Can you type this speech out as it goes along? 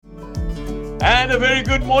And a very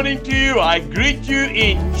good morning to you. I greet you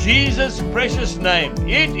in Jesus' precious name.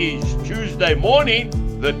 It is Tuesday morning,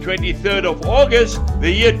 the 23rd of August,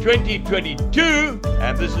 the year 2022.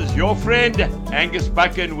 And this is your friend, Angus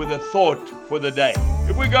Buchan, with a thought for the day.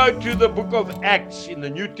 If we go to the book of Acts in the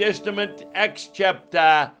New Testament, Acts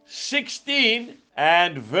chapter 16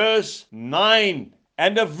 and verse 9.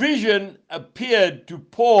 And a vision appeared to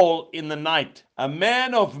Paul in the night. A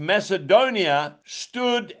man of Macedonia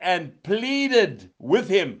stood and pleaded with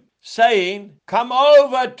him, saying, "Come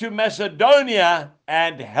over to Macedonia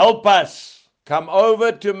and help us." Come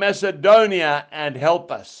over to Macedonia and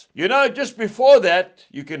help us. You know, just before that,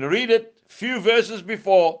 you can read it, a few verses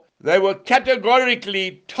before, they were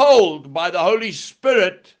categorically told by the Holy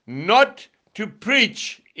Spirit not to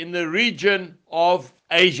preach in the region of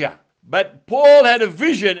Asia. But Paul had a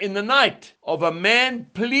vision in the night of a man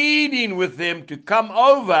pleading with them to come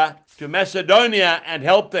over to Macedonia and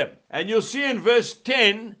help them. And you'll see in verse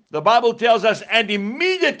 10, the Bible tells us, and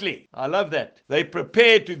immediately, I love that, they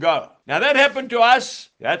prepared to go. Now that happened to us,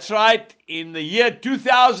 that's right, in the year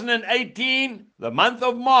 2018, the month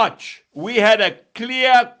of March, we had a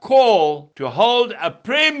clear call to hold a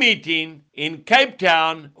prayer meeting in Cape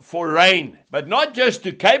Town for rain. But not just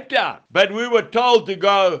to Cape Town, but we were told to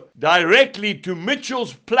go directly to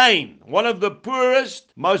Mitchell's Plain, one of the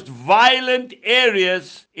poorest, most violent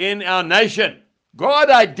areas in our nation. God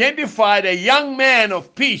identified a young man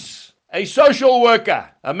of peace, a social worker,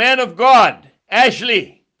 a man of God,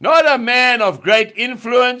 Ashley. Not a man of great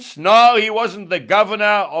influence. No, he wasn't the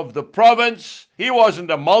governor of the province. He wasn't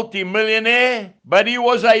a multi-millionaire, but he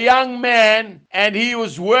was a young man, and he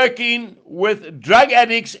was working with drug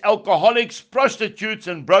addicts, alcoholics, prostitutes,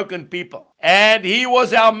 and broken people. And he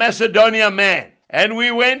was our Macedonia man. And we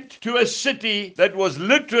went to a city that was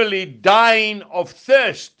literally dying of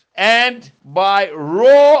thirst. And by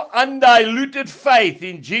raw, undiluted faith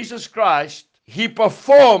in Jesus Christ, he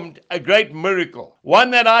performed a great miracle,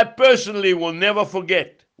 one that I personally will never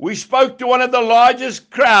forget. We spoke to one of the largest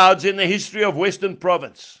crowds in the history of Western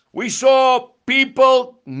Province. We saw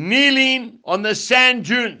people kneeling on the sand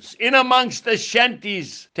dunes in amongst the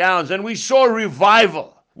shanties towns, and we saw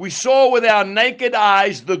revival. We saw with our naked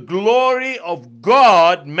eyes the glory of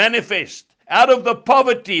God manifest. Out of the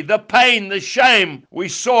poverty, the pain, the shame, we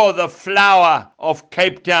saw the flower of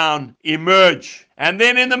Cape Town emerge. And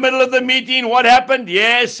then in the middle of the meeting, what happened?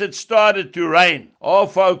 Yes, it started to rain. Oh,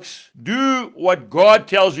 folks, do what God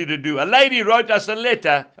tells you to do. A lady wrote us a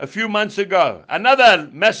letter a few months ago. Another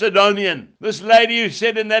Macedonian. This lady who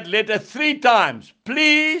said in that letter 3 times,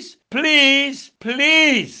 please, please,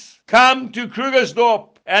 please come to Krugersdorp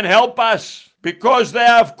and help us, because they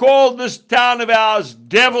have called this town of ours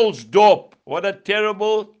Devil's Dorp. What a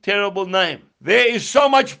terrible, terrible name. There is so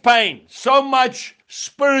much pain, so much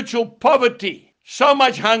spiritual poverty, so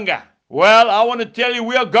much hunger. Well, I want to tell you,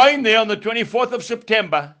 we are going there on the 24th of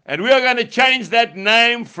September, and we are going to change that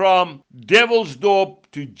name from Devil's Dorp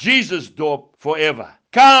to Jesus Dorp forever.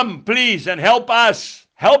 Come, please, and help us.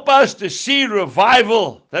 Help us to see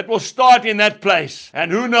revival that will start in that place.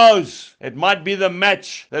 And who knows, it might be the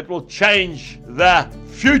match that will change the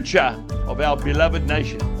future of our beloved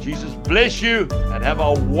nation. Jesus bless you and have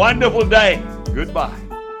a wonderful day. Goodbye.